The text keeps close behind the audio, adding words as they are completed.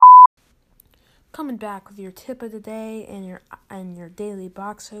coming back with your tip of the day and your daily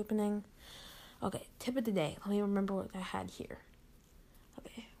box opening. Okay, tip of the day. Let me remember what I had here.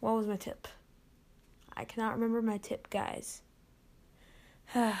 Okay, what was my tip? I cannot remember my tip, guys.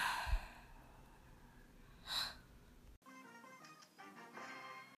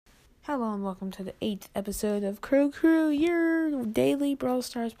 Hello and welcome to the 8th episode of Crow Crew, your daily Brawl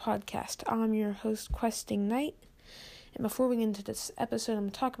Stars podcast. I'm your host, Questing Knight. And before we get into this episode, I'm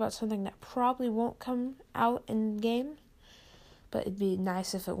going to talk about something that probably won't come out in game. But it'd be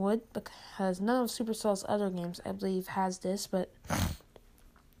nice if it would, because none of Supercell's other games, I believe, has this. But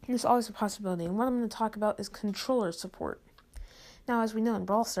there's always a possibility. And what I'm going to talk about is controller support. Now, as we know in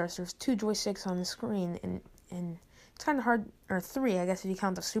Brawl Stars, there's 2 joysticks on the screen. And it's kind of hard, or 3, I guess, if you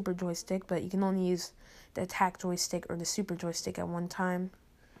count the super joystick. But you can only use the attack joystick or the super joystick at one time.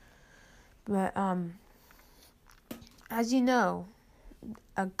 But, as you know,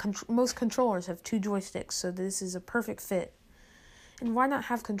 most controllers have 2 joysticks, so this is a perfect fit. And why not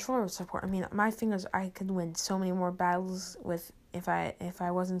have controller support? I mean, my fingers, I could win so many more battles with if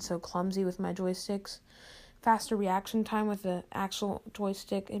I wasn't so clumsy with my joysticks. Faster reaction time with the actual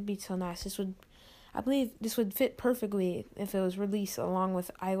joystick, it'd be so nice. I believe this would fit perfectly if it was released along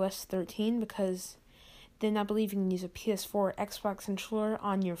with iOS 13, because then I believe you can use a PS4 or Xbox controller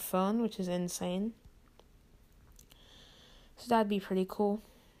on your phone, which is insane. So that'd be pretty cool,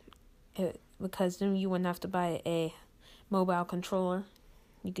 because then you wouldn't have to buy a mobile controller.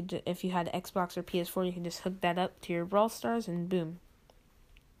 You could, if you had Xbox or PS4, you could just hook that up to your Brawl Stars and boom.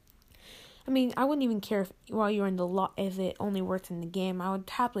 I mean, I wouldn't even care while you were in the if it only worked in the game. I would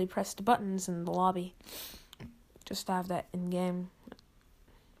happily press the buttons in the lobby, just to have that in game.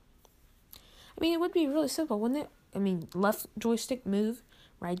 I mean, it would be really simple, wouldn't it? I mean, left joystick move,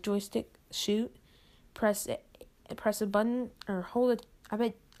 right joystick shoot, press a button or hold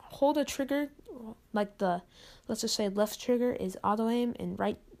a trigger, like let's just say left trigger is auto aim and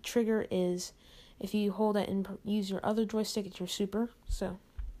right trigger is if you hold it and use your other joystick, it's your super. So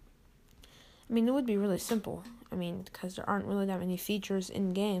I mean, it would be really simple. I mean, because there aren't really that many features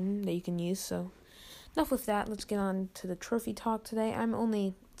in game that you can use. So enough with that. Let's get on to the trophy talk today. I'm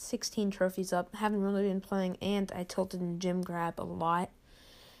only 16 trophies up. Haven't really been playing, and I tilted in gym grab a lot,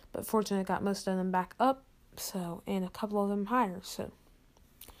 but fortunately I got most of them back up. So, and a couple of them higher. So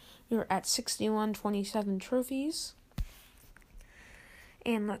we were at 6127 trophies.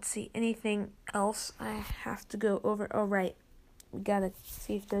 And let's see, anything else I have to go over? Oh, right. We gotta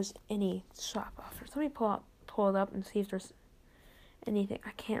see if there's any shop offers. Let me pull it up and see if there's anything.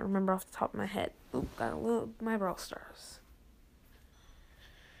 I can't remember off the top of my head. Oop, gotta load my Brawl Stars.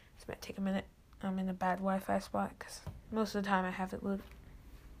 This might take a minute. I'm in a bad Wi-Fi spot because most of the time I have it loaded.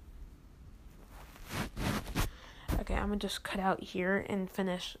 Okay, I'm gonna just cut out here and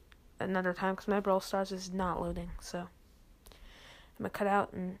finish another time because my Brawl Stars is not loading. So I'm gonna cut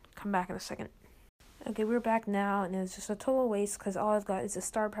out and come back in a second. Okay, we're back now, and it's just a total waste because all I've got is a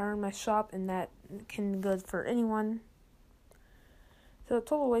star power in my shop, and that can be good for anyone. So a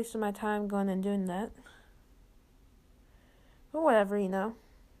total waste of my time going and doing that. But whatever, you know.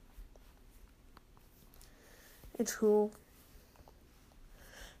 It's cool.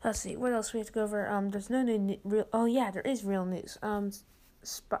 Let's see, what else we have to go over? There's no new real. Oh yeah, there is real news.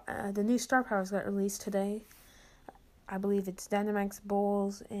 The new star powers got released today. I believe it's Dynamax,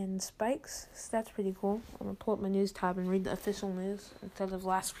 Bulls, and Spikes. So that's pretty cool. I'm gonna pull up my news tab and read the official news instead of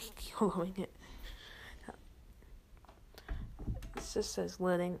last week YOLOing it. It just says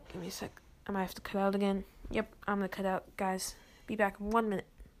loading. Give me a sec. I might have to cut out again. Yep, I'm gonna cut out, guys. Be back in 1 minute.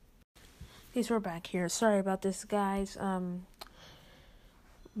 Okay, so we're back here. Sorry about this, guys.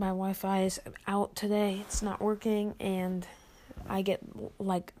 My Wi-Fi is out today. It's not working, and I get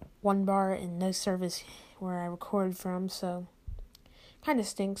like 1 bar and no service where I record from, so kind of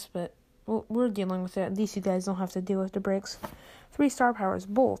stinks, but we're dealing with it. At least you guys don't have to deal with the breaks. 3 star powers.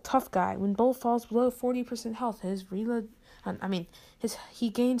 Bull, tough guy. When Bull falls below 40% health, he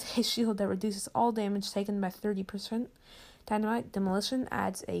gains a shield that reduces all damage taken by 30%. Dynamite, Demolition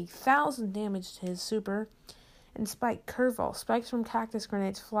adds 1,000 damage to his super. And Spike, Curveball. Spikes from cactus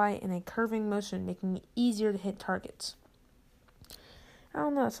grenades fly in a curving motion, making it easier to hit targets. I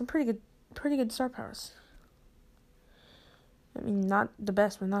don't know, some pretty good star powers. I mean, not the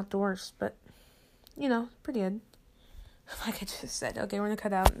best, but not the worst, but, you know, pretty good. Like I just said. Okay, we're gonna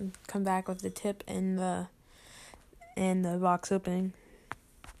cut out and come back with the tip and the box opening.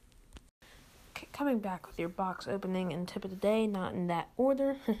 Okay, coming back with your box opening and tip of the day, not in that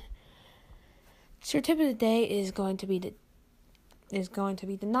order. So your tip of the day is going to be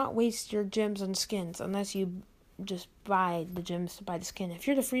to not waste your gems on skins unless you just buy the gems to buy the skin. If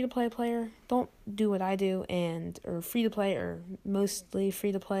you're the free-to-play player, don't do what I do, or free-to-play, or mostly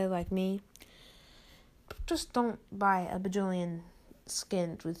free-to-play like me. Just don't buy a bajillion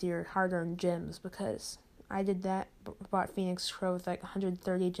skins with your hard-earned gems, because I did that. Bought Phoenix Crow with like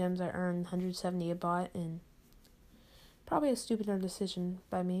 130 gems. I earned 170 a bot, and probably a stupider decision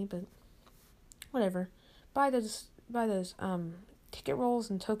by me, but whatever. Buy those ticket rolls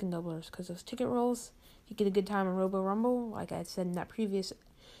and token doublers, because those ticket rolls, you get a good time in Robo Rumble, like I said in that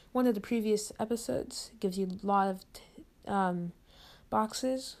one of the previous episodes. It gives you a lot of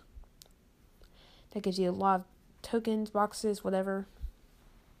boxes. That gives you a lot of tokens, boxes, whatever.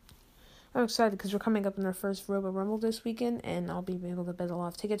 I'm excited because we're coming up on our first Robo Rumble this weekend, and I'll be able to bet a lot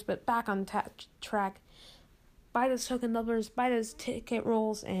of tickets. But back on track, buy those token doublers, buy those ticket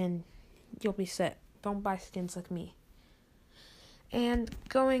rolls, and you'll be set. Don't buy skins like me. And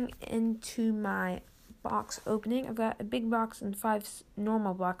going into my box opening, I've got a big box and 5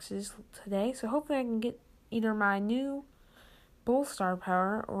 normal boxes today. So hopefully I can get either my new Bull Star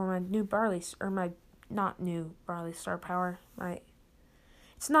Power or my new my not new Barley Star Power.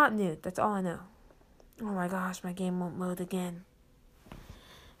 It's not new, that's all I know. Oh my gosh, my game won't load again.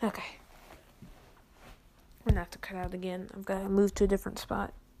 Okay. We're gonna have to cut out again. I've got to move to a different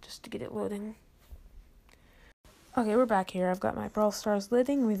spot just to get it loading. Okay, we're back here. I've got my Brawl Stars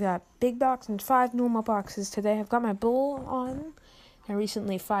loading. We've got big box and 5 normal boxes today. I've got my bull on. I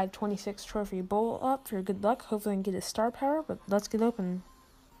recently 526 trophy bull up for good luck. Hopefully I can get a star power, but let's get open.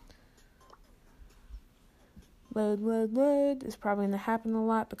 Load. It's probably going to happen a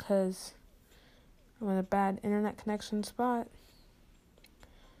lot because I'm in a bad internet connection spot.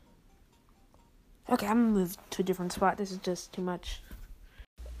 Okay, I'm going to move to a different spot. This is just too much.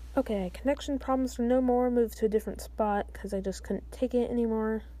 Okay, connection problems are no more. Move to a different spot because I just couldn't take it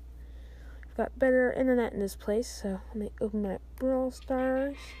anymore. I've got better internet in this place, so let me open my Brawl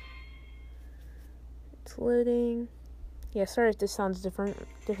Stars. It's loading. Yeah, sorry if this sounds different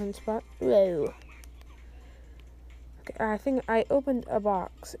spot. Whoa. Okay, I think I opened a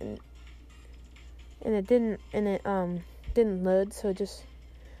box and it didn't load, so it just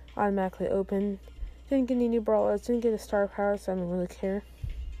automatically opened. Didn't get any new brawlers, didn't get a star power, so I don't really care.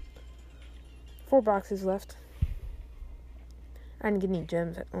 4 boxes left. I didn't get any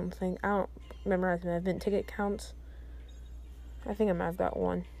gems, I don't think. I don't memorize my event ticket counts. I think I might have got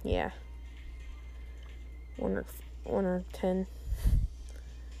 1. Yeah. 1 or 10.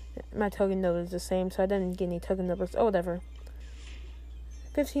 My token number is the same, so I didn't get any token numbers. Oh, whatever.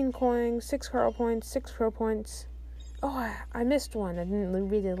 15 coins, 6 Carl points, 6 Pro points. Oh, I missed one. I didn't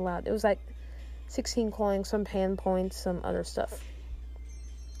read it aloud. It was like 16 coins, some pan points, some other stuff.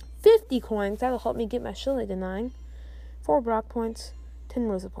 50 coins. That'll help me get my Shelly to 9. 4 Brock points, 10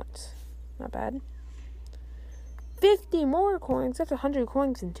 Rosa points. Not bad. 50 more coins. That's 100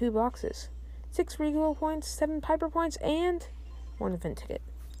 coins in 2 boxes. 6 Regal points, 7 Piper points, and 1 event ticket.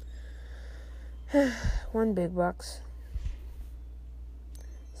 1 big box.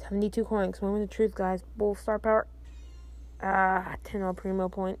 72 coins. Moment of truth, guys. Bull Star Power. 10 El Primo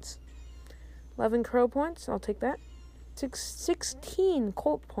points. 11 Crow points. I'll take that. 16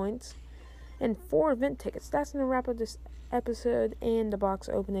 Colt points. And 4 event tickets. That's going to wrap up this episode and the box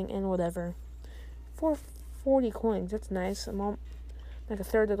opening and whatever. 440 coins. That's nice. I'm all, like a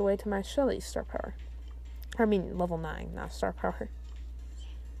third of the way to my Shelly Star Power. I mean, level 9, not Star Power.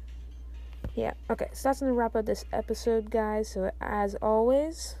 Yeah, okay, so that's going to wrap up this episode, guys. So, as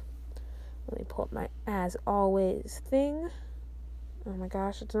always, let me pull up my as always thing. Oh my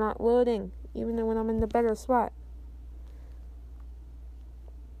gosh, it's not loading, even when I'm in the better spot.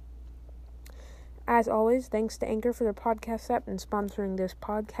 As always, thanks to Anchor for their podcast app and sponsoring this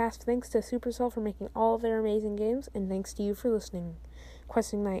podcast. Thanks to Supercell for making all of their amazing games. And thanks to you for listening.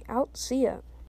 Questing Night out. See ya.